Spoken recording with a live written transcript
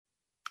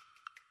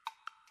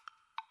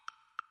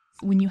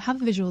when you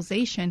have a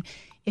visualization,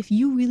 if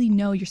you really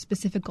know your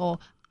specific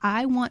goal,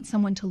 I want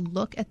someone to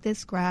look at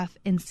this graph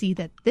and see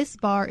that this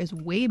bar is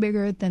way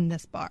bigger than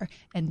this bar,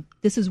 and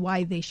this is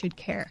why they should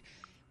care.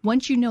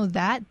 Once you know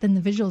that, then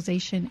the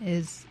visualization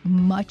is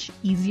much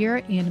easier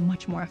and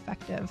much more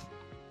effective.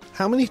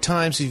 How many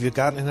times have you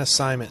gotten an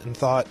assignment and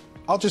thought,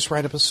 I'll just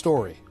write up a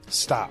story?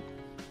 Stop.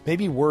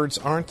 Maybe words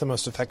aren't the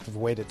most effective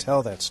way to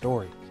tell that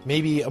story.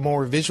 Maybe a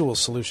more visual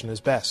solution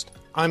is best.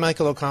 I'm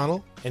Michael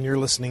O'Connell, and you're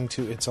listening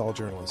to It's All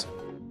Journalism.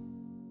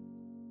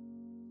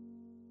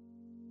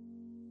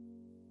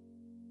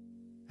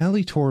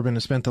 Allie Torben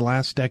has spent the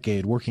last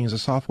decade working as a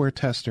software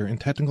tester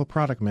and technical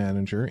product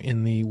manager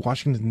in the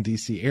Washington,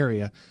 D.C.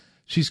 area.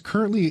 She's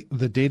currently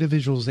the data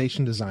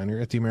visualization designer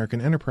at the American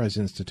Enterprise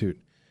Institute.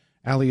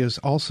 Allie is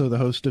also the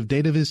host of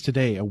DataViz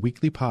Today, a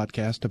weekly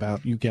podcast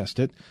about, you guessed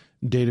it,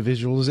 data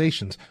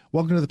visualizations.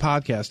 Welcome to the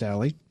podcast,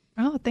 Allie.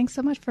 Oh, thanks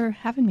so much for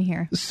having me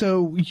here.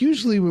 So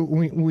usually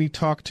we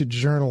talk to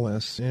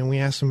journalists and we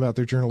ask them about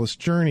their journalist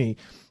journey,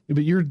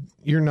 but you're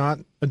not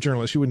a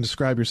journalist. You wouldn't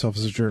describe yourself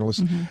as a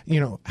journalist.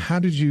 Mm-hmm. How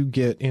did you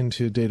get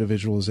into data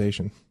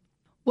visualization?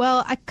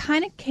 Well, I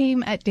kind of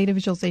came at data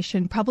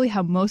visualization probably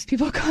how most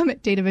people come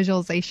at data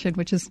visualization,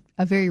 which is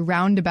a very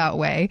roundabout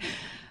way.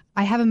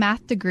 I have a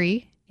math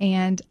degree,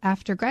 and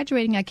after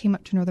graduating, I came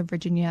up to Northern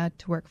Virginia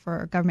to work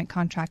for a government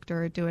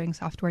contractor doing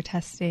software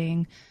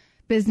testing,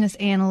 business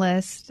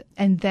analyst,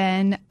 and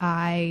then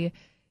I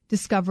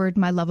discovered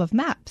my love of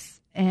maps,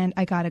 and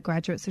I got a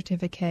graduate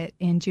certificate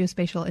in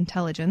geospatial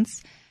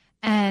intelligence.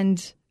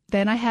 And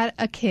then I had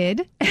a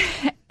kid,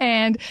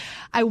 and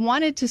I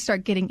wanted to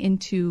start getting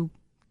into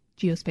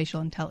geospatial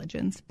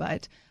intelligence,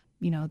 but,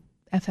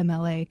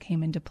 FMLA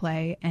came into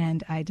play,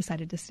 and I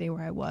decided to stay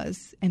where I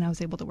was, and I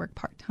was able to work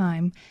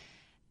part-time.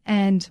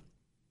 And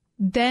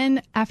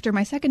then after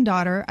my second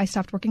daughter, I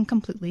stopped working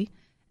completely,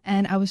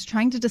 and I was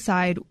trying to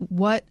decide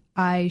what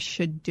I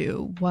should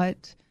do,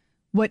 what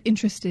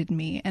interested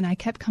me, and I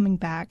kept coming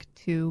back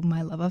to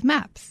my love of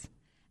maps.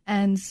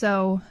 And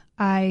so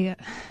it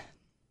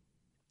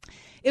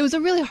was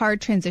a really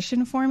hard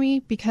transition for me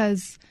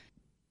because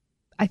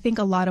I think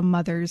a lot of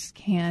mothers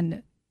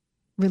can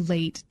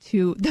relate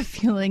to the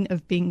feeling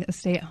of being a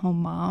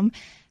stay-at-home mom,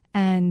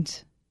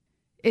 and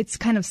it's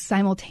kind of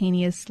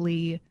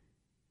simultaneously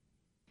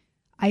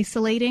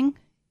isolating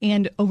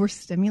and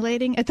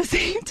overstimulating at the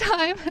same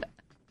time.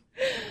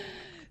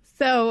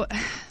 So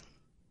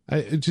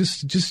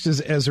just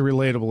as a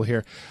relatable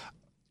here,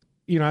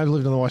 I've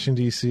lived in the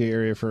Washington, D.C.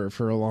 area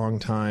for a long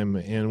time,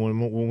 and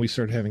when we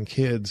started having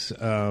kids,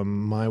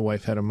 my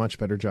wife had a much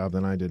better job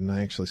than I did, and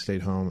I actually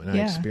stayed home, and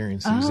I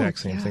experienced the exact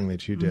same thing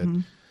that you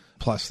did,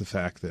 plus the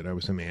fact that I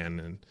was a man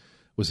and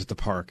was at the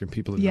park, and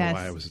people didn't know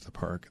why I was at the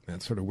park, and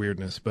that sort of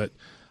weirdness. But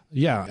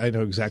yeah, I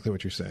know exactly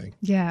what you're saying.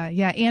 Yeah,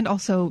 and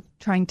also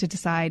trying to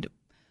decide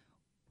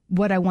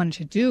what I wanted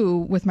to do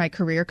with my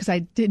career, because I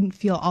didn't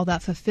feel all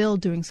that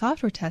fulfilled doing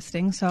software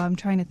testing, so I'm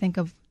trying to think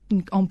of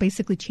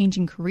basically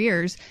changing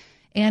careers.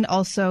 And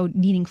also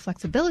needing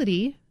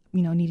flexibility,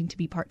 needing to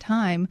be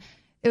part-time,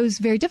 it was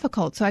very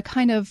difficult. So I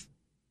kind of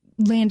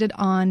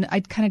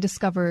I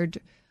discovered,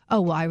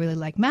 I really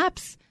like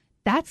maps.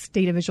 That's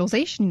data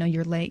visualization.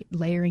 You're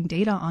layering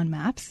data on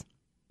maps.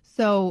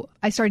 So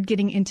I started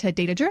getting into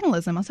data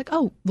journalism. I was like,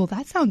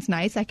 that sounds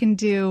nice. I can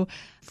do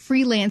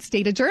freelance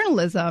data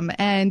journalism.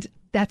 And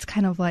that's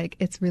kind of like,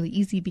 it's really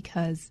easy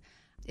because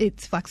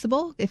it's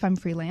flexible if I'm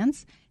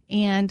freelance,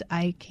 and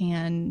I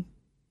can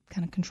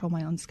kind of control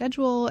my own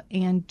schedule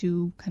and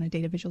do kind of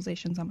data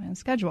visualizations on my own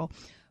schedule.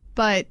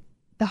 But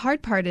the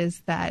hard part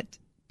is that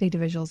data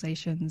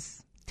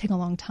visualizations take a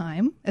long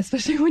time,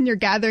 especially when you're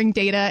gathering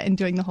data and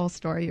doing the whole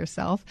story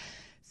yourself.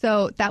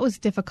 So that was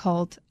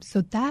difficult.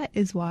 So that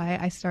is why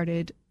I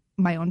started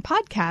my own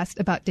podcast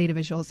about data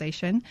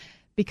visualization,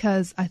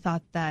 because I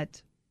thought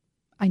that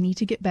I need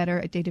to get better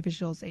at data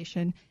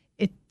visualization.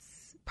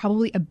 It's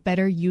probably a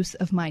better use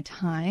of my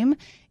time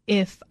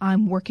if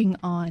I'm working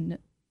on,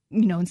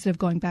 instead of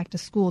going back to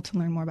school to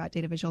learn more about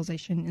data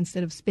visualization,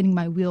 instead of spinning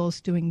my wheels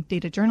doing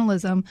data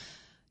journalism,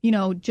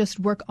 just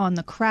work on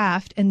the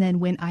craft. And then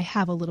when I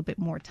have a little bit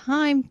more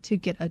time to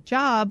get a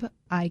job,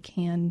 I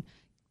can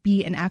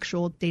be an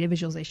actual data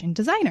visualization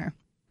designer.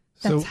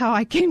 That's how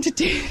I came to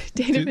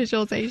data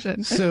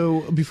visualization.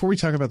 So before we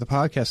talk about the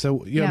podcast,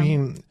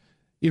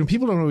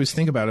 people don't always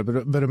think about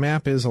it, but a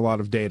map is a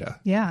lot of data.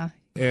 Yeah.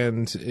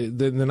 And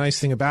the nice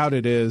thing about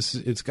it is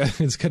it's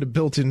got a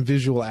built-in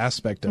visual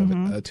aspect of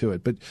it to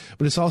it, but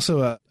it's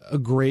also a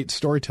great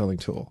storytelling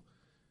tool.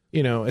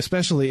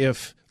 Especially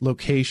if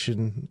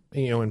location,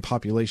 and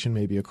population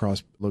maybe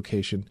across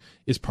location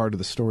is part of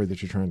the story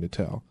that you're trying to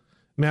tell.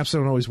 Maps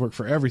don't always work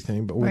for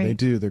everything, but when they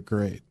do, they're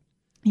great.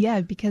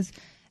 Yeah, because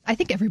I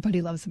think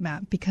everybody loves a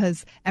map,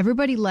 because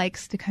everybody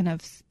likes to kind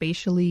of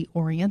spatially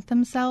orient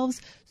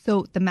themselves.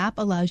 So the map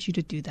allows you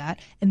to do that.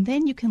 And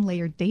then you can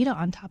layer data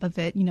on top of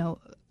it,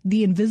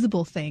 the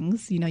invisible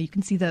things, you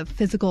can see the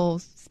physical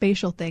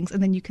spatial things,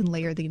 and then you can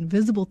layer the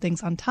invisible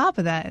things on top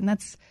of that. And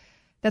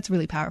that's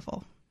really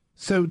powerful.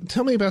 So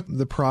tell me about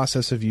the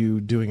process of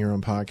you doing your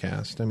own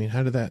podcast. I mean,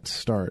 how did that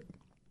start?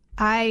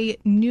 I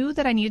knew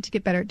that I needed to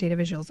get better at data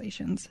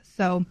visualizations.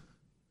 So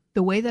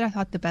the way that I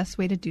thought the best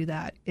way to do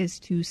that is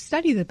to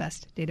study the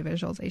best data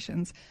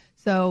visualizations.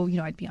 So,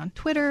 I'd be on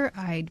Twitter,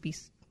 I'd be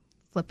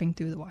flipping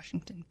through the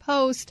Washington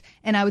Post,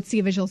 and I would see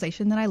a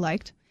visualization that I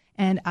liked,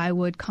 and I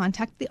would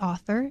contact the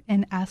author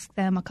and ask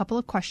them a couple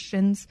of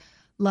questions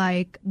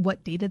like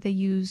what data they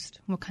used,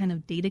 what kind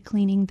of data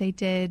cleaning they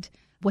did,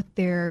 what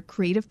their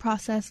creative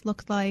process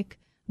looked like,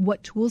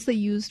 what tools they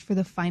used for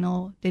the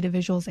final data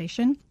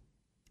visualization.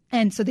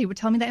 And so they would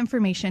tell me that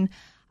information.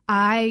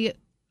 I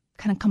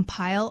kind of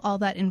compile all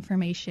that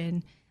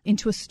information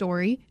into a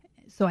story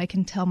so I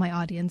can tell my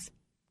audience,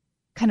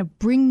 kind of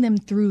bring them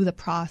through the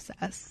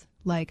process,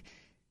 like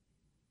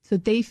so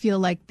they feel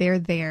like they're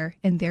there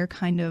and they're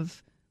kind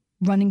of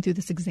running through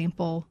this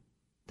example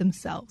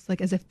themselves,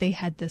 like as if they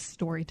had this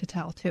story to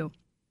tell too.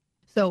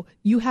 So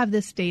you have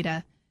this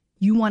data,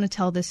 you want to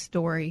tell this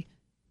story.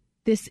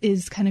 This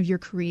is kind of your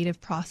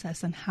creative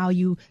process on how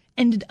you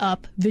ended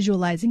up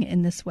visualizing it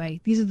in this way.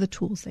 These are the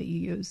tools that you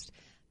used.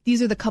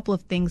 These are the couple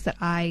of things that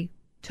I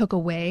took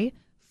away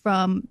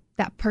from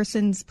that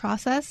person's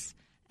process.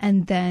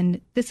 And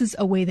then this is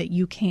a way that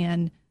you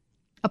can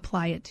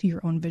apply it to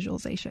your own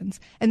visualizations.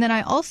 And then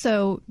I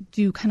also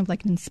do kind of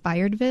like an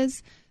inspired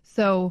viz.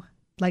 So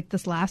like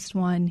this last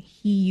one,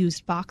 he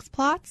used box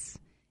plots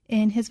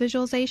in his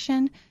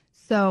visualization.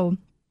 So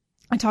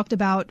I talked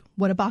about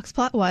what a box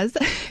plot was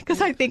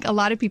because I think a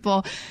lot of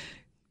people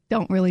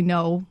don't really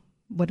know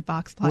what a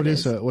box plot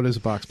is. What is a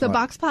box plot? So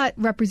box plot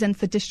represents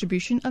the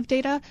distribution of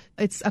data.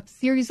 It's a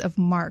series of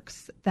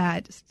marks,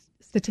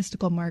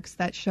 statistical marks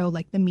that show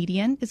like the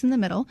median is in the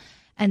middle.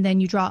 And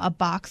then you draw a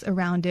box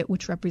around it,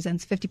 which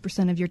represents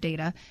 50% of your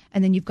data.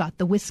 And then you've got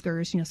the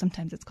whiskers.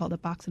 Sometimes it's called a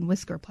box and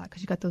whisker plot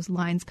because you've got those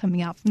lines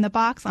coming out from the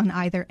box on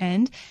either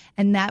end.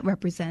 And that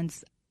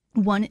represents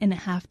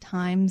 1.5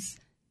 times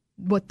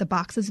what the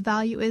box's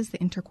value is, the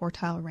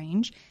interquartile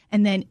range.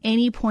 And then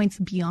any points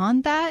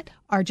beyond that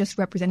are just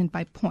represented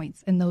by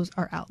points, and those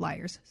are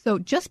outliers. So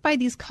just by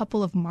these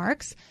couple of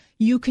marks,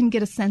 you can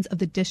get a sense of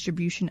the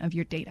distribution of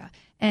your data.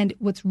 And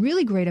what's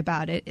really great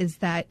about it is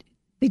that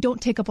they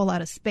don't take up a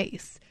lot of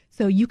space.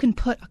 So you can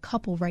put a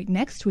couple right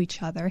next to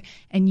each other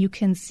and you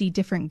can see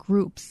different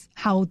groups,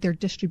 how their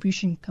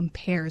distribution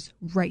compares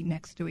right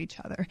next to each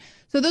other.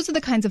 So those are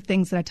the kinds of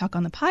things that I talk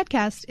on the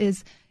podcast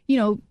is,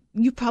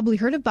 you've probably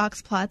heard of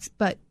box plots,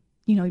 but,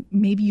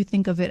 maybe you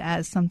think of it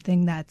as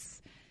something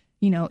that's,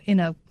 in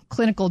a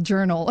clinical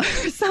journal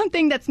or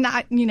something that's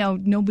not,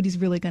 nobody's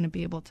really going to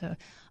be able to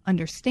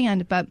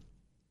understand. But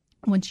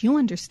once you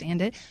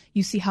understand it,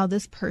 you see how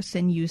this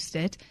person used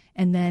it.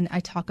 And then I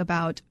talk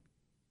about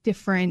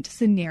different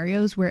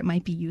scenarios where it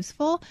might be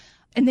useful.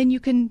 And then you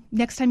can,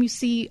 next time you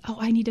see,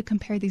 I need to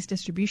compare these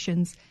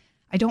distributions,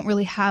 I don't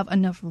really have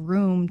enough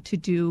room to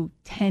do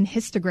 10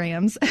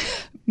 histograms.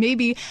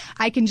 Maybe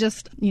I can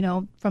just,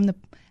 from the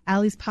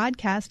Allie's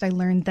podcast, I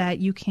learned that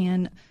you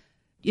can,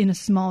 in a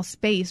small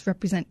space,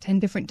 represent 10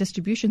 different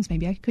distributions.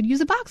 Maybe I could use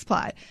a box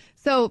plot.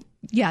 So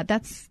yeah,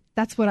 that's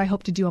what I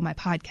hope to do on my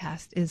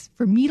podcast is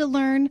for me to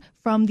learn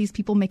from these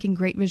people making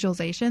great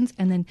visualizations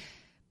and then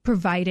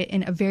provide it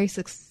in a very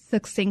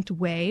succinct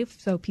way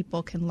so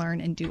people can learn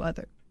and do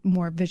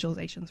more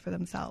visualizations for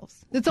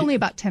themselves. It's only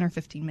about 10 or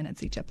 15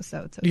 minutes each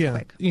episode, so it's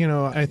quick.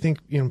 I think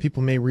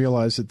people may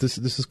realize that this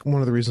is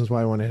one of the reasons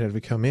why I wanted to have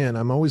you come in.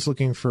 I'm always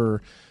looking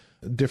for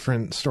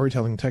different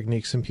storytelling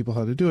techniques and people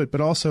how to do it,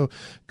 but also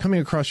coming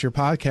across your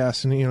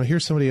podcast and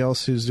here's somebody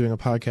else who's doing a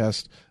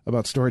podcast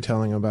about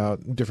storytelling,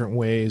 about different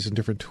ways and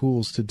different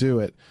tools to do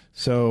it.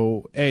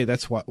 So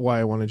that's why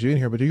I wanted you in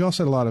here, but you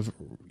also had a lot of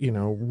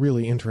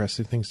really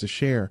interesting things to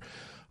share.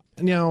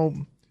 Now,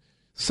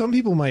 some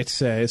people might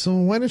say, so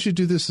why don't you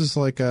do this as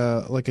like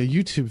a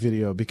YouTube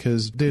video,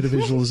 because data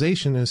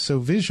visualization is so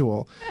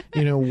visual.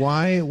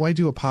 Why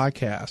do a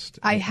podcast?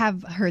 I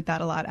have heard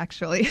that a lot,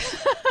 actually.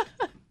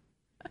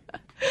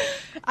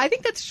 I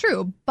think that's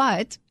true.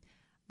 But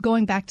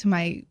going back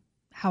to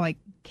how I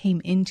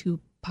came into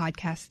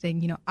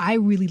podcasting, I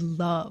really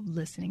love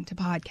listening to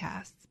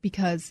podcasts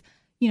because,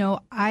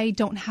 I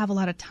don't have a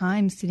lot of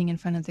time sitting in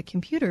front of the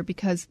computer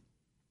because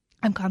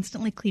I'm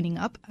constantly cleaning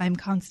up. I'm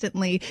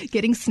constantly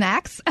getting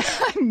snacks.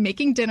 I'm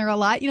making dinner a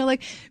lot.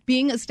 Like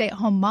being a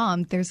stay-at-home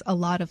mom, there's a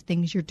lot of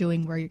things you're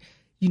doing where,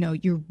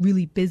 you're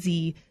really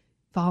busy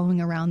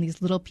following around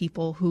these little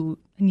people who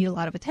need a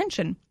lot of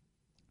attention.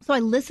 So I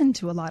listened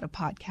to a lot of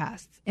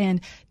podcasts, and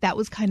that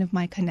was kind of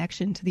my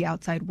connection to the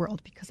outside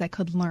world because I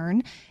could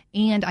learn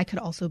and I could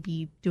also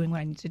be doing what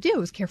I need to do,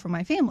 is care for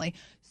my family.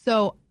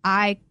 So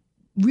I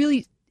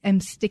really am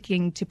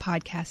sticking to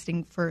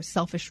podcasting for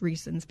selfish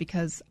reasons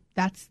because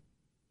that's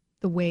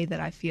the way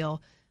that I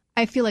feel.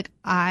 I feel like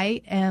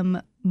I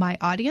am my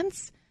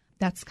audience.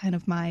 That's kind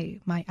of my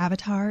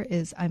avatar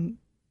is I'm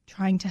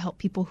trying to help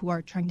people who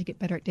are trying to get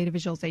better at data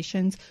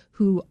visualizations,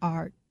 who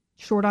are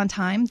short on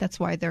time. That's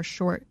why they're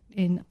short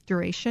in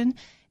duration.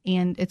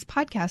 And it's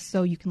podcasts,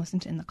 so you can listen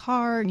to it in the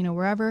car,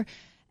 wherever.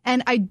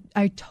 And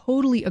I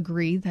totally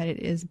agree that it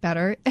is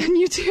better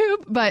in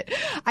YouTube, but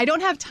I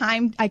don't have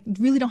time. I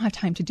really don't have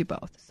time to do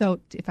both. So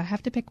if I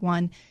have to pick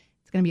one,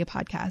 it's going to be a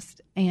podcast.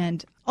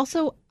 And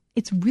also,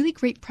 it's really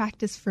great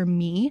practice for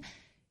me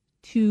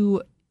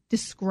to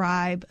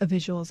describe a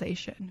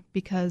visualization,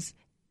 because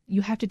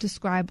you have to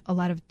describe a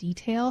lot of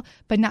detail,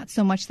 but not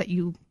so much that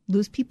you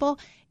lose people.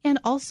 And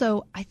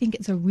also, I think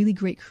it's a really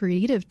great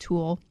creative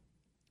tool.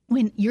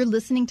 When you're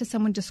listening to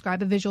someone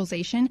describe a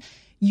visualization,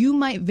 you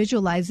might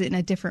visualize it in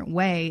a different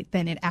way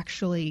than it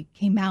actually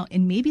came out.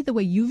 And maybe the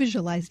way you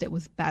visualized it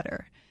was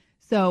better.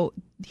 So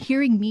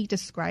hearing me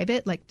describe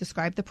it, like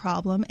describe the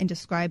problem and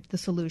describe the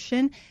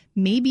solution,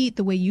 maybe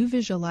the way you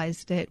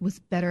visualized it was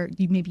better.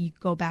 Maybe you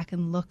go back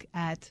and look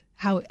at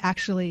how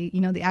actually,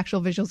 the actual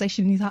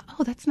visualization, and you thought,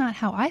 oh, that's not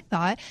how I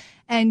thought.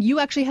 And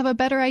you actually have a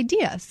better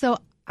idea. So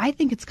I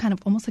think it's kind of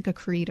almost like a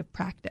creative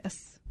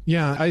practice.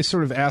 Yeah, I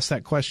sort of asked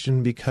that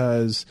question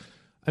because,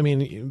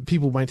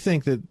 people might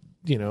think that,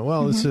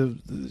 it's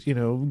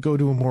go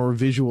to a more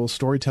visual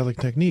storytelling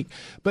technique.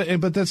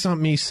 But that's not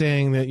me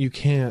saying that you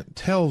can't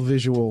tell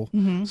visual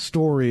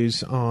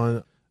stories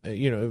on,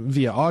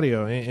 via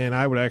audio. And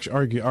I would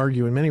actually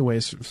argue in many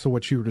ways, so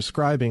what you were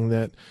describing,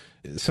 that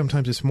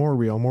sometimes it's more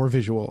real, more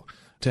visual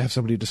to have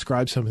somebody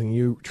describe something,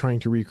 you trying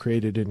to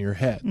recreate it in your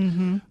head.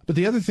 But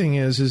the other thing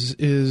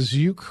is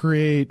you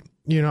create,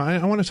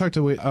 I want to talk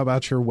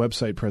about your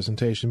website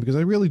presentation, because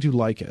I really do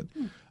like it.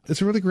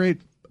 It's a really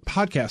great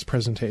podcast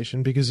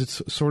presentation because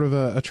it's sort of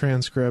a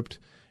transcript,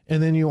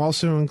 and then you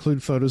also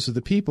include photos of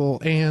the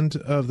people and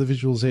of the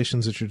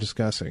visualizations that you're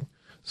discussing.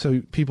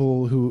 So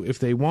people who, if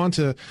they want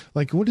to,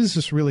 like, what does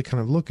this really kind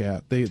of look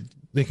at, they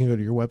can go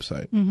to your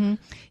website.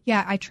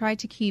 Yeah, I try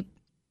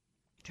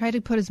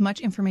to put as much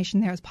information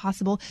there as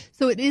possible.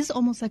 So it is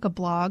almost like a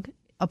blog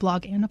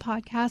and a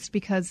podcast,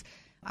 because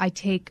I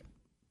take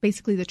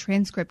basically the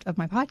transcript of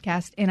my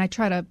podcast and I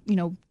try to,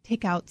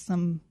 take out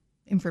some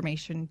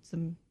information,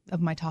 some of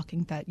my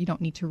talking that you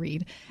don't need to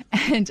read,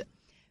 and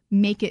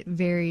make it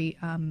very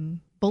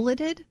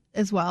bulleted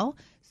as well.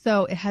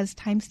 So it has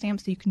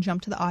timestamps, so you can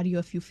jump to the audio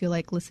if you feel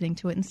like listening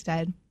to it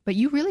instead. But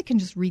you really can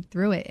just read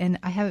through it. And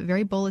I have it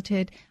very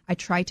bulleted. I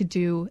try to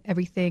do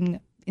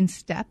everything in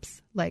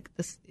steps, like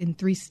this, in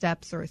 3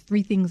 steps, or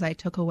 3 things I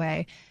took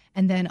away.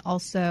 And then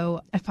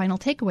also a final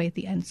takeaway at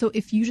the end. So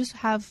if you just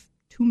have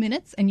 2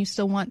 minutes and you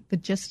still want the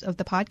gist of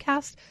the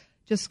podcast,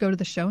 just go to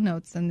the show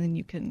notes, and then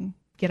you can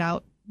get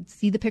out,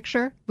 see the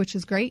picture, which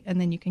is great. And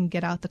then you can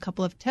get out the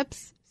couple of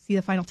tips, see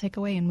the final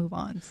takeaway, and move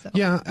on. So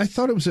yeah, I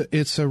thought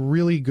it's a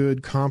really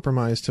good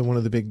compromise to one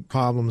of the big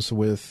problems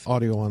with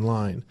audio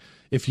online.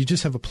 If you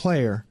just have a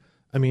player,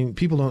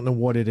 people don't know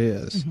what it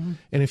is.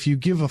 And if you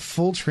give a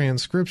full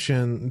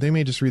transcription, they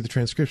may just read the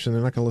transcription.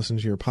 They're not going to listen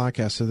to your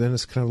podcast. So then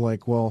it's kind of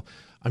like, well,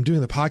 I'm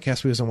doing the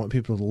podcast because I want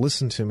people to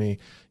listen to me.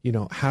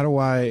 How do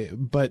I?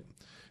 But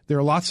there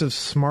are lots of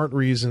smart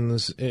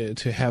reasons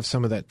to have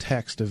some of that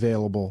text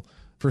available.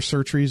 For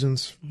search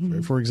reasons,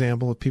 for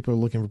example, if people are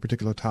looking for a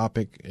particular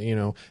topic,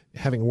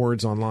 having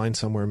words online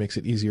somewhere makes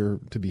it easier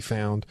to be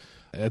found.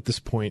 At this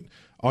point,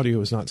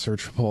 audio is not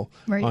searchable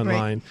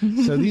online.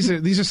 Right. So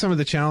these are some of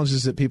the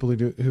challenges that people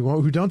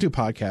who don't do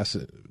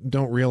podcasts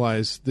don't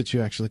realize that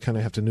you actually kind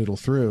of have to noodle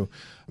through.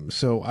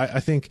 So I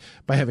think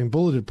by having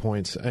bulleted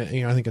points, I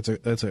think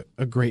that's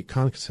a great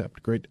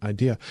concept, great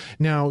idea.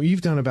 Now,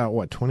 you've done about,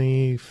 what,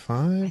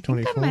 25,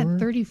 24? I'm at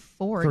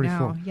 34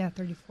 now. Yeah,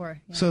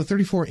 34. Yeah. So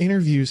 34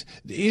 interviews.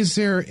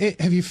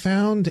 Have you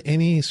found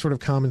any sort of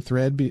common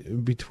thread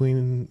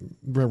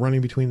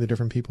running between the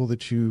different people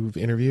that you've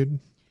interviewed?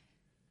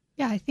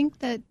 Yeah, I think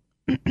that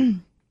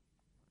kind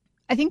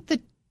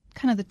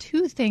of the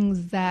 2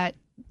 things that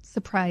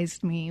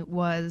surprised me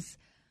was,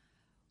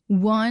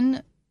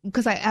 one,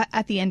 because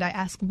at the end I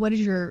ask, what is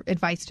your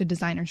advice to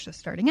designers just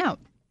starting out?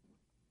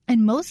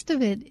 And most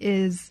of it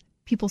is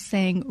people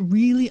saying,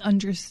 really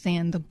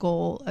understand the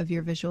goal of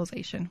your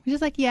visualization, which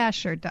is like, yeah,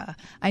 sure, duh.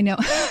 I know.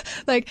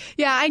 Like,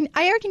 yeah,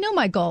 I already know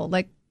my goal.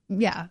 Like,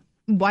 yeah,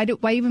 why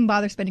even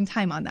bother spending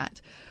time on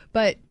that?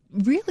 But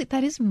really,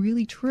 that is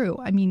really true.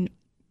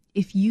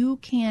 If you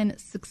can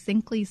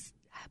succinctly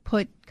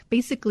put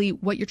basically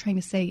what you're trying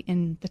to say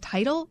in the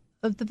title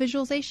of the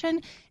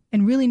visualization,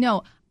 and really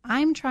know,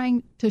 I'm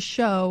trying to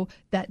show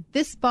that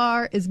this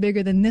bar is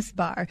bigger than this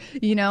bar,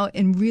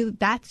 and really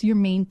that's your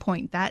main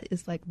point. That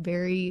is like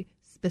very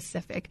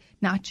specific,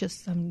 not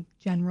just some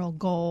general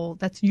goal.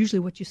 That's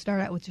usually what you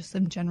start out with, just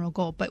some general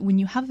goal. But when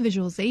you have a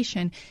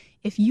visualization,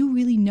 if you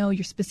really know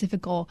your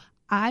specific goal,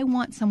 I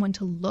want someone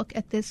to look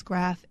at this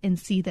graph and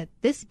see that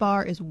this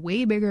bar is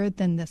way bigger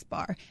than this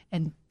bar,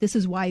 and this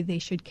is why they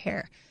should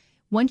care.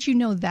 Once you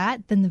know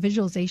that, then the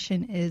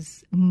visualization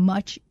is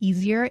much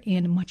easier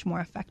and much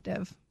more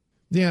effective.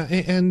 Yeah,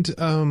 and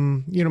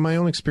my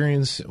own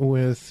experience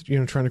with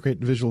trying to create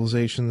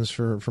visualizations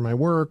for my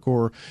work,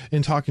 or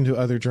in talking to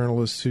other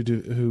journalists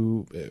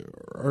who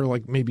are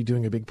like maybe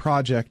doing a big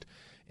project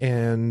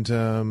and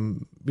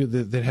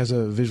that has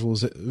a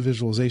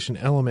visualization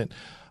element.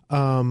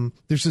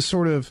 There's this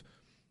sort of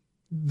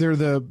they're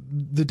the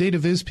data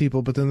viz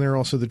people, but then there are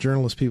also the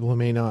journalist people who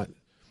may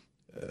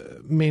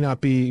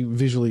not be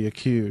visually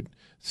acute.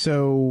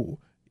 So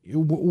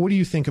what do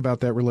you think about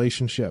that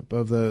relationship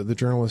of the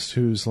journalist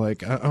who's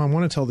like, I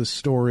want to tell this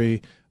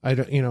story. I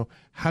don't,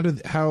 how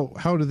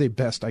do they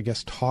best, I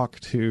guess, talk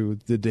to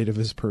the data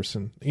viz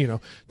person,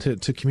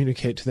 to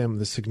communicate to them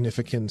the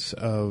significance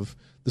of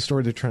the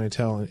story they're trying to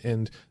tell,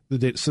 and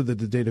so that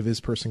the data viz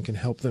person can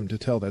help them to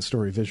tell that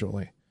story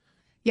visually?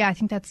 Yeah, I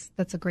think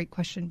that's a great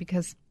question,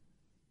 because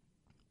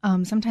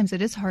sometimes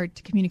it is hard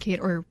to communicate,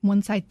 or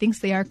one side thinks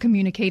they are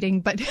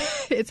communicating, but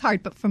it's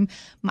hard. But from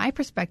my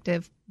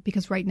perspective,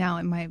 because right now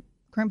in my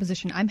current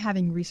position, I'm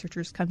having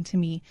researchers come to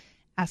me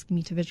asking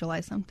me to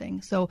visualize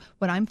something. So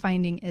what I'm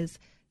finding is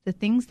the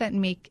things that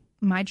make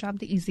my job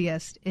the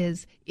easiest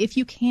is if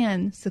you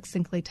can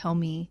succinctly tell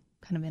me,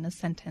 kind of in a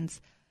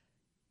sentence,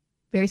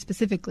 very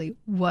specifically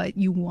what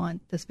you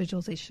want this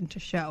visualization to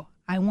show.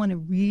 I want to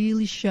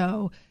really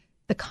show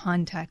the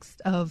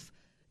context of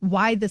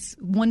why this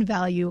one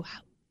value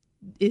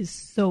is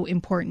so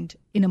important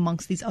in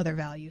amongst these other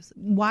values.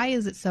 Why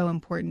is it so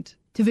important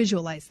to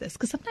visualize this?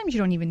 Because sometimes you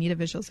don't even need a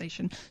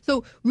visualization.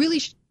 So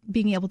really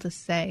being able to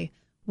say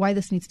why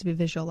this needs to be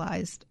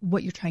visualized,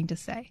 what you're trying to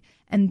say.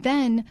 And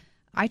then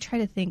I try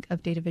to think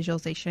of data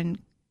visualization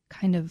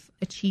kind of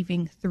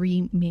achieving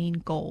three main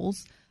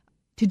goals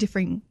to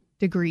differing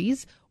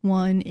degrees.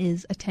 One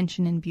is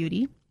attention and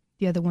beauty.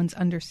 The other one's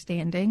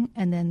understanding.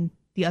 And then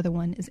the other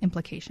one is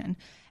implication.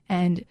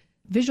 And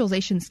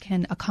visualizations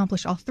can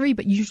accomplish all three,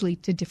 but usually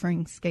to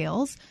differing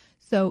scales.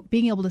 So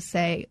being able to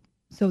say,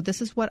 so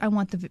this is what I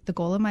want, the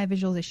goal of my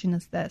visualization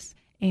is this,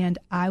 and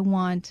I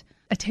want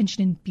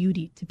attention and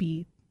beauty to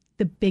be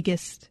the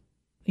biggest,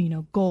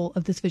 goal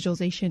of this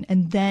visualization.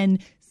 And then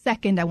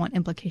second, I want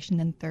implication,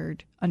 and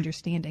third,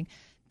 understanding.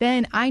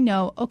 Then I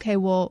know, okay,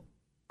 well,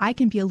 I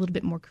can be a little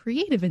bit more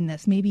creative in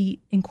this, maybe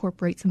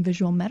incorporate some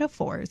visual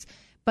metaphors.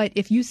 But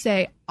if you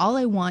say, all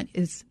I want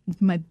is,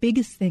 my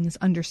biggest thing is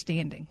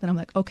understanding, then I'm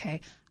like,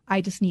 okay, I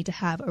just need to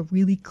have a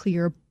really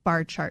clear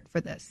bar chart for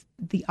this.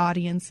 The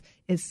audience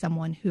is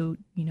someone who,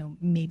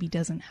 maybe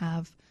doesn't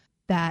have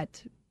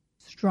that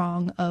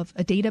strong of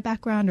a data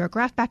background or a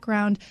graph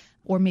background,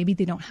 or maybe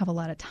they don't have a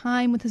lot of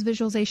time with this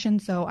visualization.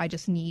 So I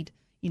just need,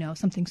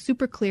 something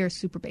super clear,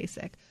 super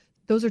basic.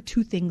 Those are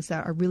two things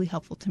that are really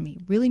helpful to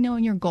me. Really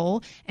knowing your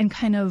goal and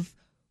kind of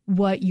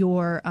what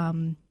your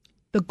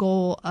the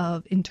goal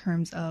of in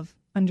terms of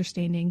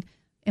understanding,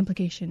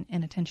 implication,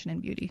 and attention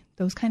and beauty.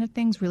 Those kind of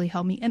things really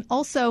help me. And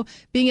also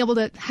being able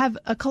to have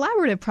a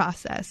collaborative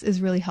process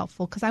is really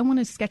helpful, because I want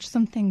to sketch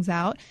some things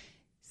out,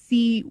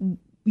 see,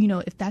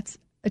 if that's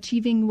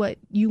achieving what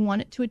you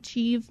want it to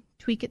achieve,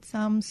 tweak it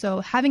some. So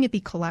having it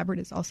be collaborative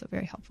is also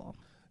very helpful.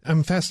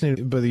 I'm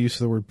fascinated by the use of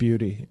the word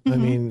beauty. Mm-hmm. I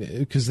mean,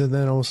 because then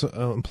that also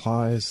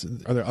implies,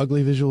 are there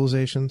ugly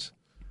visualizations?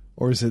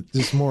 Or is it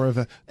just more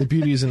of the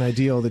beauty is an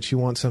ideal that you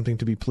want something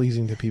to be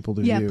pleasing to people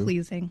to view? Yeah,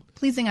 pleasing.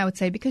 Pleasing, I would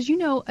say, because,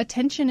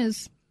 attention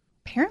is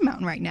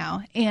paramount right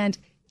now. And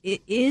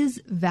it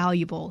is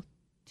valuable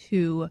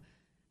to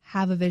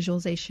have a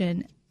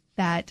visualization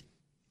that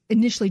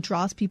initially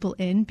draws people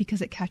in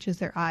because it catches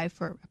their eye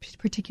for a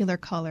particular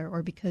color,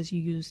 or because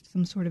you used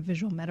some sort of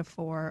visual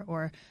metaphor,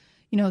 or,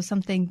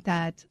 something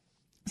that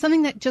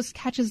just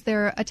catches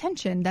their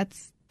attention.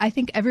 I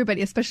think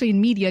everybody, especially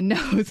in media,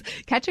 knows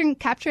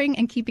capturing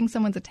and keeping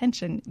someone's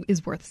attention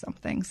is worth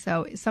something.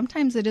 So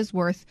sometimes it is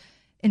worth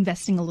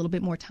investing a little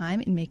bit more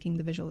time in making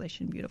the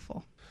visualization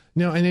beautiful.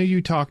 Now, I know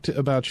you talked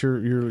about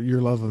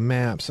your love of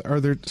maps. Are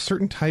there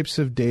certain types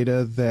of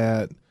data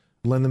that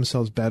lend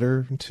themselves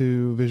better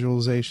to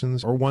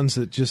visualizations, or ones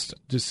that just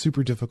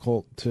super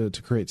difficult to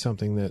create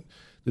something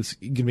that's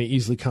going to be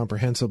easily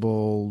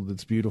comprehensible,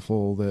 that's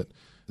beautiful, that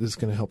is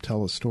going to help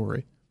tell a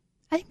story?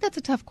 I think that's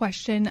a tough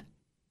question,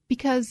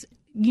 because,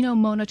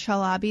 Mona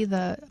Chalabi,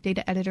 the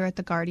data editor at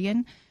The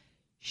Guardian,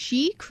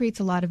 she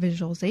creates a lot of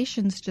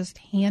visualizations, just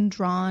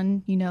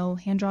hand-drawn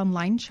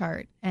line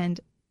chart. And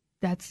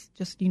that's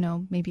just,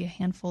 maybe a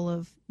handful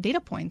of data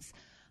points.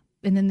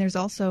 And then there's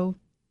also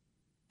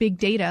big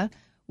data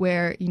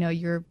where,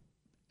 you're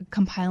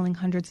compiling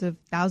hundreds of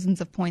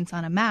thousands of points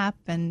on a map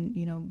and,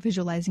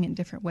 visualizing it in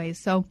different ways.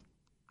 So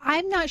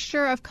I'm not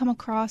sure I've come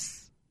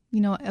across,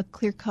 a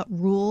clear-cut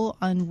rule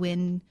on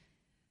when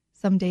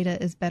some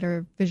data is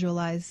better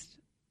visualized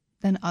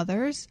than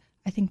others.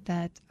 I think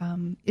that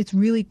it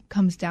really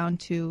comes down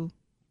to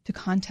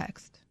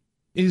context.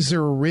 Is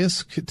there a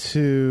risk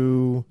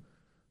to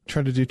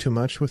try to do too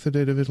much with the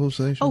data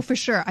visualization? Oh, for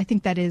sure. I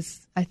think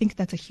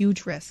that's a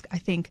huge risk. I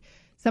think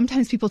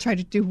sometimes people try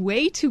to do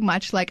way too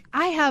much, like,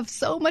 I have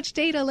so much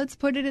data, let's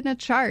put it in a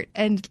chart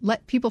and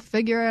let people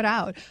figure it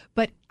out.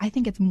 But I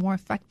think it's more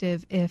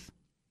effective if,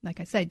 like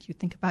I said, you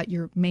think about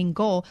your main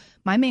goal.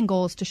 My main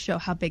goal is to show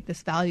how big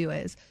this value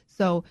is.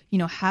 So,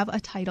 have a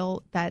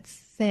title that's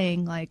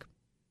saying, like,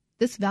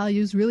 this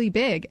value is really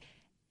big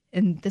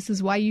and this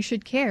is why you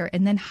should care,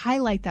 and then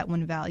highlight that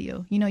one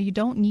value. You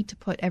don't need to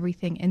put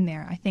everything in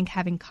there. I think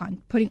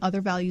putting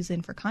other values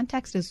in for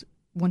context is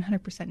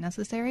 100%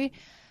 necessary.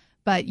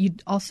 But you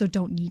also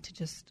don't need to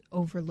just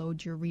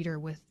overload your reader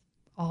with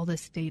all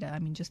this data. I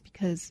mean, just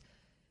because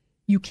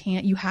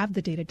you have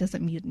the data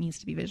doesn't mean it needs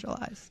to be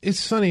visualized.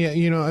 It's funny,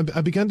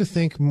 I've begun to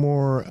think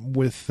more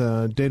with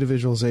data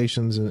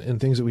visualizations and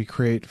things that we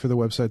create for the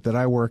website that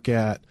I work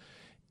at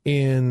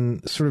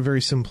in sort of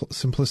very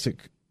simplistic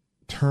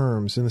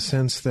terms, in the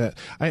sense that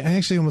I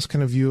actually almost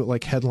kind of view it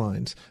like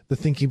headlines, the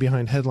thinking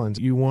behind headlines.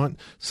 You want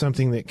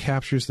something that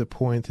captures the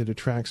point, that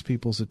attracts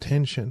people's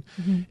attention.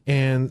 Mm-hmm.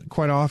 And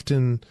quite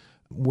often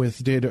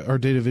with data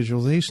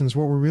visualizations,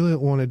 what we really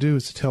want to do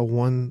is to tell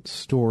one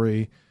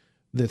story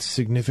that's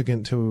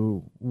significant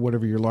to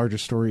whatever your larger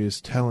story is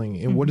telling.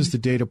 And what is the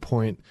data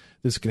point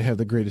that's going to have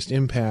the greatest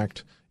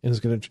impact and is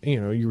going to,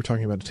 you were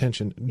talking about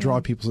attention, draw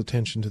people's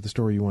attention to the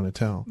story you want to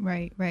tell.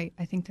 Right.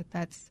 I think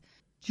that's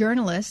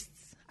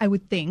journalists, I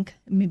would think,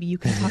 maybe you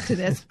can talk to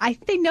this.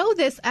 They know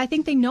this. I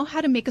think they know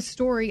how to make a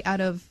story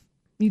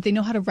they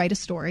know how to write a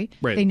story.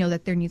 Right. They know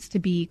that there needs to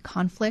be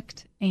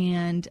conflict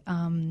and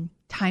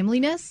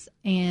timeliness,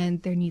 and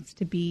there needs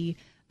to be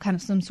kind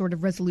of some sort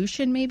of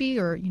resolution maybe,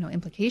 or,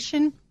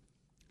 implication.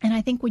 And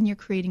I think when you're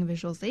creating a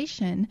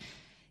visualization,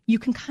 you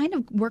can kind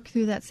of work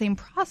through that same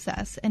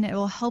process, and it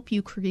will help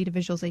you create a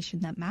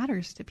visualization that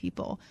matters to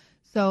people.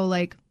 So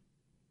like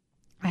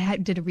I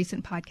did a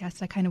recent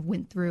podcast. I kind of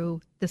went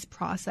through this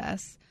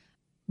process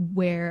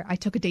where I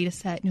took a data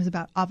set and it was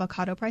about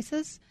avocado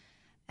prices,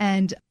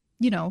 and,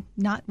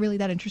 not really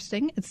that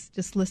interesting. It's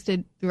just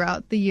listed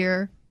throughout the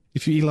year.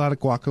 If you eat a lot of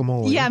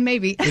guacamole. Yeah,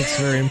 maybe. It's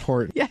very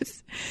important.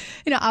 Yes.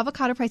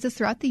 Avocado prices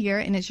throughout the year,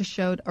 and it just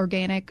showed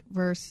organic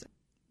versus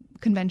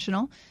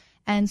conventional.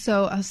 And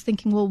so I was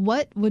thinking, well,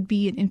 what would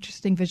be an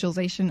interesting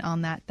visualization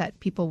on that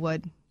people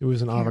would? It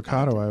was an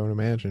avocado, I would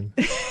imagine.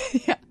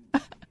 Yeah.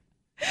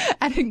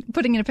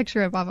 Putting in a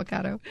picture of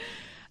avocado.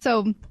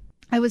 So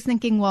I was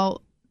thinking,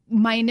 well,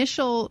 my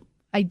initial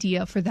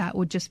idea for that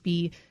would just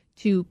be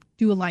to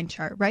do a line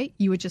chart, right?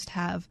 You would just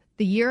have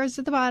the years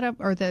at the bottom,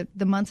 or the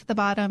months at the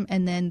bottom,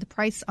 and then the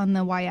price on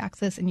the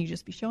y-axis, and you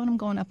just be showing them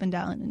going up and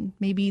down, and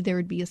maybe there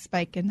would be a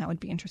spike, and that would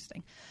be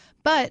interesting.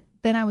 But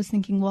then I was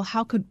thinking, well,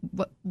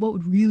 what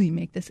would really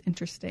make this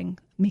interesting,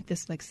 make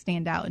this like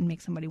stand out and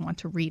make somebody want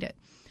to read it?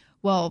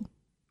 Well,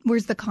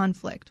 where's the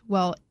conflict?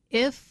 Well,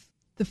 if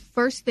the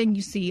first thing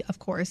you see, of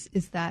course,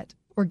 is that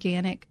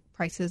organic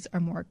prices are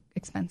more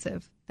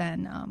expensive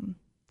than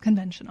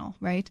conventional,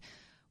 right?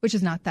 Which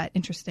is not that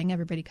interesting.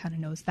 Everybody kind of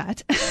knows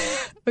that.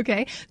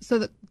 Okay.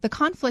 So the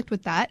conflict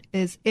with that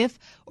is, if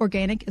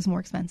organic is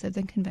more expensive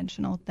than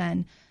conventional,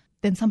 then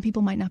some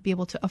people might not be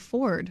able to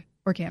afford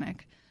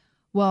organic.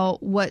 Well,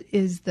 what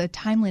is the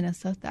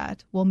timeliness of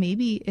that? Well,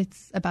 maybe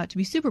it's about to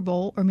be Super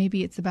Bowl, or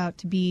maybe it's about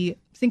to be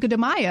Cinco de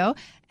Mayo,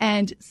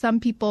 and some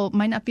people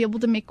might not be able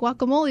to make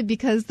guacamole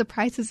because the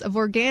prices of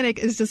organic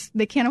is just,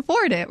 they can't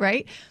afford it,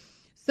 right?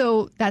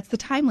 So that's the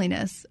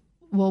timeliness.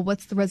 Well,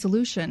 what's the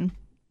resolution?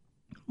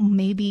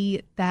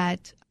 Maybe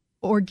that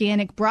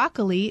organic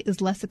broccoli is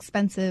less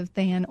expensive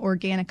than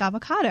organic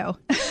avocado.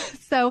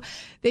 So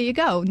there you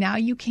go. Now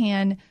you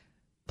can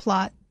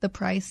plot the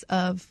price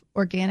of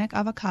organic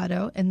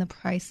avocado and the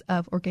price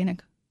of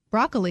organic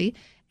broccoli,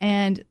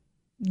 and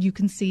you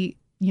can see,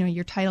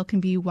 your title can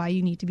be why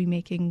you need to be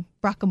making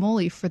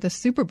guacamole for the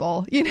Super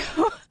Bowl,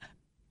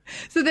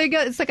 So there you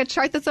go. It's like a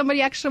chart that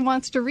somebody actually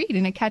wants to read,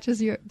 and it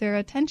catches their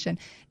attention,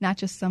 not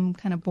just some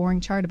kind of boring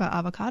chart about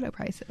avocado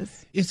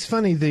prices. It's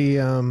funny,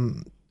 a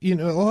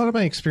lot of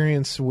my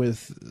experience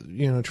with,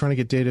 trying to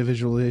get data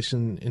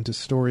visualization into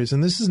stories,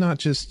 and this is not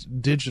just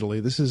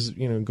digitally, this is,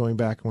 going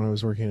back when I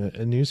was working at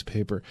a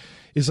newspaper,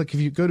 is like if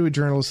you go to a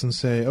journalist and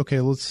say, okay,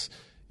 let's,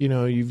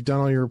 you've done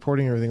all your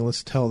reporting and everything,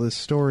 let's tell this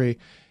story.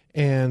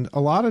 And a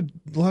lot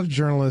of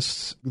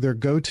journalists, their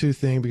go-to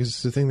thing, because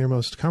it's the thing they're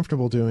most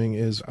comfortable doing,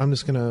 is I'm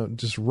just going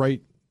to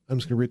write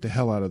the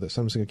hell out of this.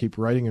 I'm just going to keep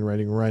writing and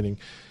writing and writing.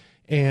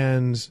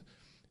 And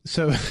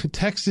so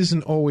text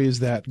isn't always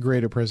that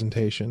great a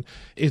presentation.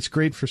 It's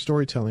great for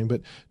storytelling, but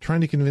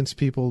trying to convince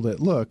people that,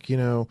 look, you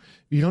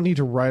don't need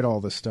to write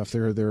all this stuff.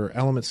 There are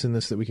elements in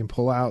this that we can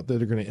pull out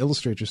that are going to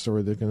illustrate your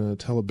story. They're going to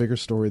tell a bigger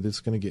story they're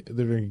going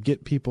to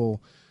get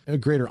people a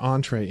greater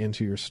entree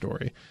into your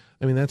story.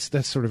 I mean,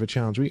 that's sort of a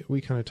challenge.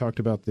 We kind of talked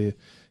about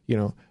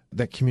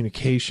that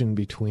communication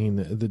between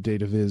the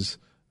data viz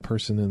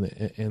person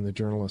and the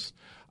journalist.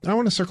 I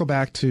want to circle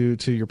back to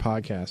your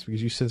podcast,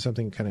 because you said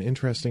something kind of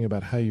interesting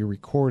about how you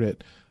record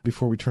it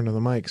before we turn on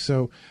the mic.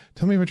 So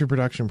tell me about your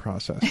production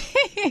process.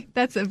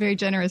 That's a very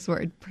generous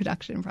word,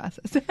 production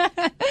process.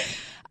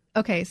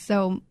 Okay,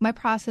 so my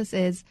process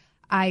is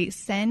I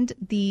send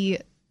a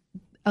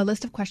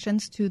list of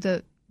questions to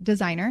the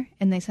designer,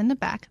 and they send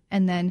it back,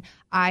 and then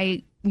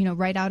I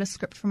write out a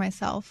script for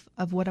myself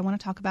of what I want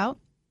to talk about.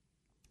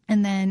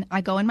 And then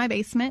I go in my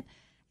basement,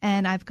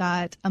 and I've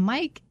got a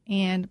mic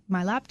and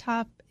my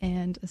laptop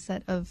and a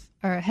set of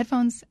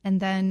headphones, and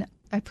then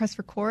I press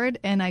record,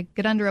 and I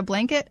get under a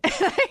blanket and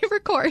I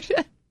record.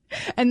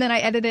 And then I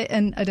edit it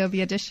in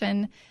Adobe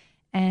Audition,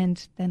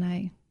 and then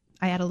I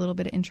I add a little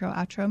bit of intro,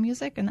 outro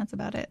music, and that's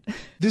about it.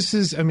 This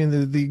is, I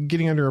mean, the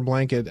getting under a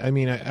blanket. I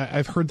mean,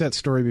 I've heard that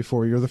story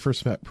before. You're the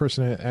first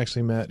person I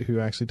actually met who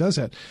actually does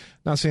that.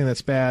 Not saying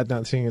that's bad,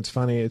 not saying it's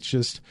funny. It's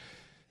just,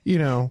 you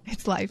know,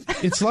 it's life.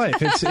 It's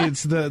life.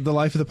 It's the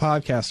life of the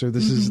podcaster.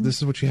 This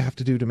is what you have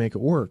to do to make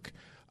it work.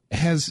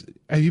 Have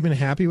you been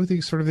happy with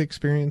the sort of the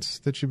experience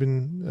that you've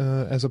been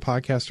as a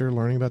podcaster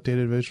learning about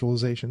data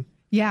visualization?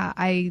 Yeah,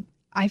 I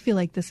feel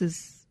like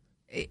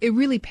it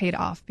really paid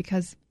off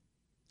because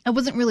I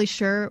wasn't really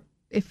sure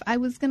if I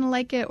was going to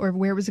like it or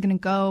where it was going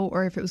to go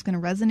or if it was going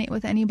to resonate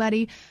with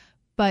anybody.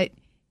 But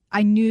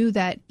I knew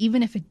that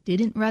even if it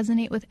didn't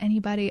resonate with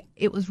anybody,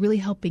 it was really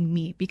helping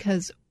me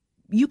because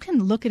you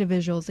can look at a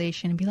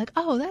visualization and be like,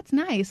 oh, that's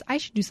nice. I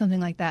should do something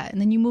like that.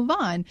 And then you move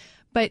on.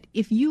 But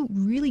if you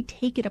really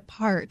take it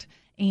apart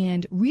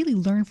and really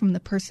learn from the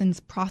person's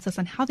process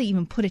on how they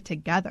even put it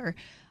together,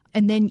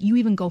 and then you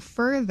even go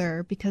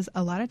further, because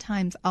a lot of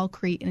times I'll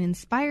create an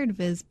inspired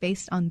viz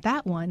based on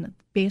that one,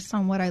 based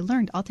on what I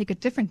learned. I'll take a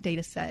different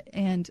data set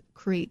and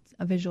create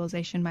a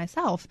visualization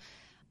myself.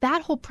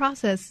 That whole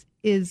process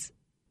is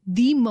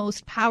the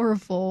most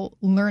powerful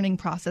learning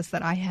process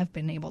that I have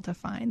been able to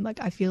find.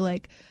 Like, I feel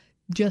like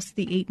just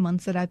the 8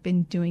 months that I've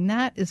been doing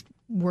that is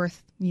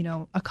worth,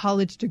 a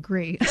college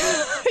degree,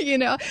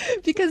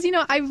 because,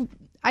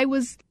 I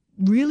was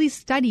really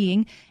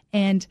studying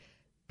and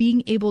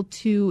being able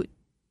to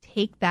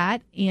take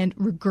that and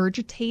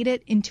regurgitate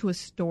it into a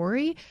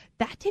story.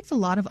 That takes a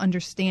lot of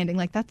understanding.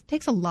 Like, that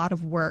takes a lot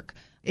of work.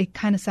 It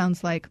kind of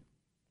sounds like,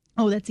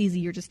 oh, that's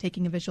easy. You're just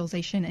taking a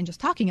visualization and just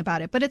talking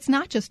about it. But it's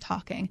not just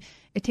talking.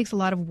 It takes a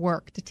lot of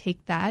work to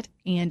take that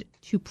and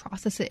to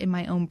process it in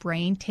my own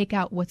brain, take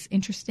out what's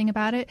interesting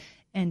about it,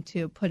 and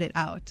to put it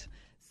out.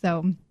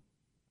 So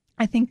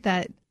I think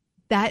that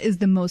is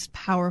the most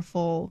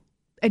powerful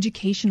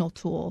educational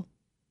tool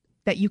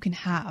that you can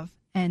have.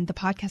 And the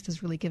podcast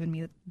has really given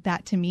me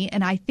that to me.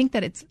 And I think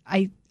that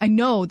I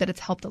know that it's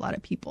helped a lot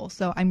of people.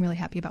 So I'm really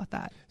happy about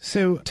that.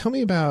 So tell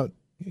me about,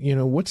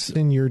 what's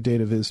in your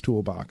data viz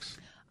toolbox?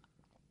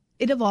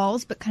 It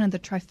evolves, but kind of the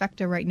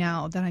trifecta right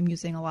now that I'm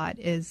using a lot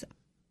is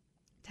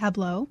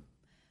Tableau.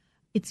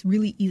 It's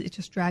really easy. It's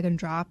just drag and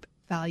drop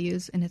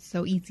values. And it's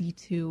so easy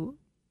to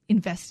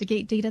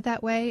investigate data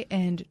that way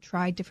and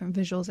try different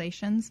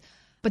visualizations.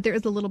 But there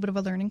is a little bit of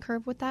a learning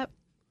curve with that.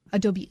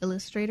 Adobe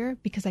Illustrator,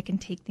 because I can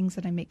take things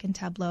that I make in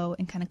Tableau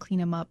and kind of clean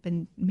them up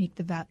and make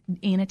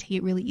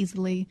annotate really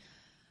easily.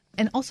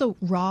 And also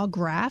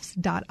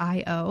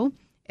rawgraphs.io.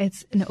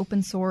 It's an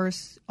open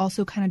source,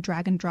 also kind of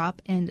drag and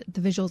drop, and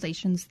the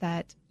visualizations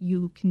that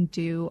you can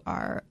do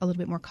are a little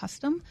bit more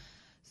custom.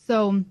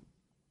 So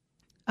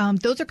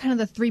those are kind of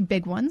the three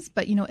big ones,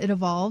 but it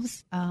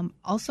evolves.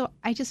 Also,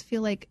 I just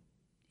feel like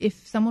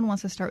if someone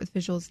wants to start with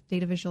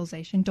data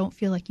visualization, don't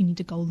feel like you need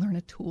to go learn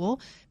a tool,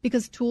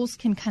 because tools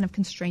can kind of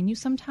constrain you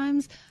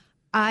sometimes.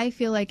 I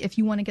feel like if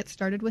you want to get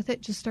started with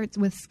it, just start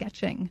with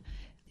sketching.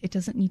 It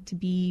doesn't need to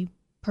be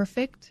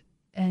perfect.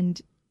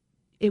 And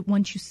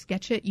once you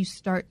sketch it, you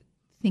start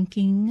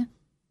thinking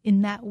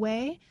in that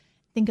way.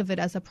 Think of it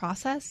as a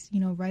process,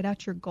 write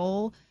out your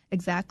goal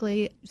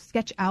exactly,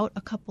 sketch out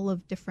a couple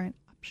of different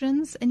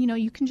options. And,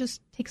 you can just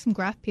take some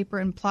graph paper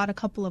and plot a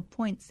couple of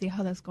points, see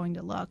how that's going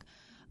to look.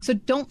 So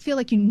don't feel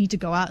like you need to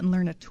go out and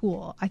learn a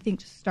tool. I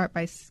think just start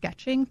by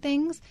sketching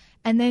things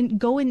and then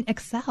go in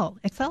Excel.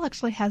 Excel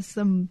actually has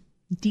some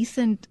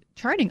decent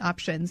charting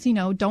options.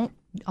 Don't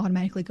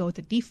automatically go with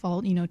the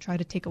default, try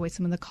to take away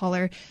some of the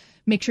color.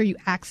 Make sure you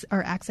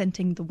are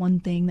accenting the one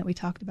thing that we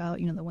talked about,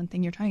 the one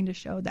thing you're trying to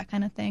show, that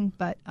kind of thing.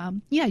 But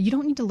you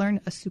don't need to learn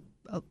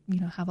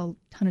have a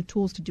ton of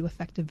tools to do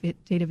effective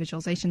data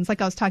visualizations. Like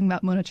I was talking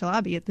about Mona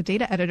Chalabi, the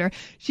data editor.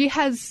 She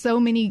has so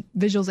many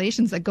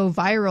visualizations that go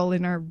viral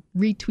and are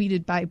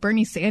retweeted by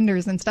Bernie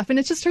Sanders and stuff. And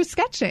it's just her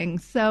sketching.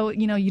 So,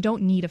 you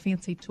don't need a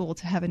fancy tool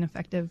to have an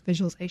effective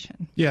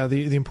visualization. Yeah,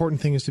 the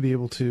important thing is to be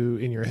able to,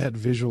 in your head,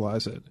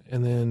 visualize it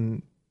and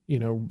then,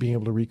 being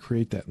able to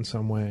recreate that in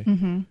some way.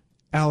 Mm-hmm.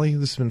 Allie,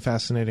 this has been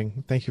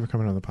fascinating. Thank you for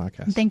coming on the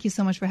podcast. Thank you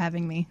so much for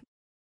having me.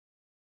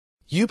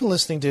 You've been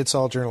listening to It's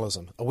All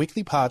Journalism, a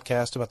weekly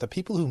podcast about the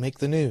people who make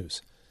the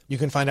news. You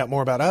can find out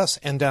more about us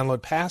and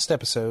download past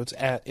episodes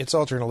at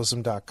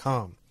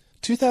itsalljournalism.com.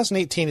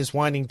 2018 is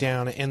winding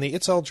down, and the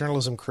It's All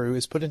Journalism crew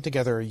is putting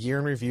together a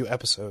year-in-review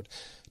episode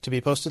to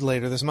be posted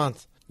later this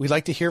month. We'd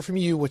like to hear from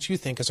you what you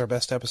think is our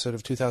best episode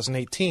of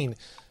 2018.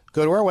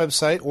 Go to our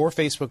website or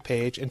Facebook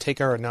page and take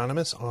our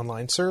anonymous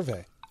online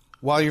survey.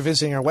 While you're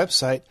visiting our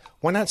website,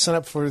 why not sign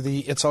up for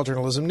the It's All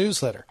Journalism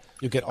newsletter?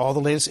 You'll get all the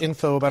latest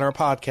info about our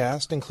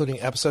podcast, including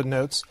episode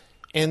notes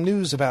and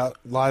news about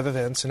live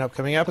events and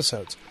upcoming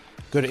episodes.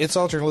 Go to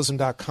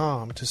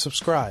itsalljournalism.com to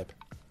subscribe.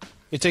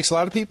 It takes a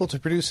lot of people to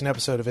produce an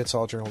episode of It's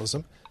All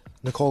Journalism.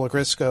 Nicole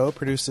Grisco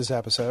produced this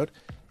episode.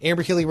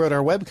 Amber Healy wrote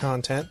our web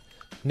content.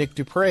 Nick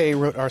Dupre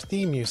wrote our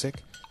theme music.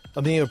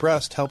 Amelia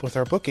Brust helped with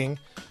our booking.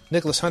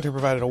 Nicholas Hunter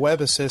provided a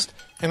web assist.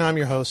 And I'm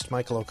your host,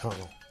 Michael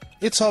O'Connell.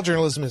 It's All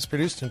Journalism is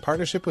produced in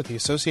partnership with the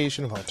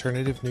Association of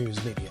Alternative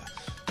News Media.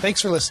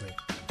 Thanks for listening.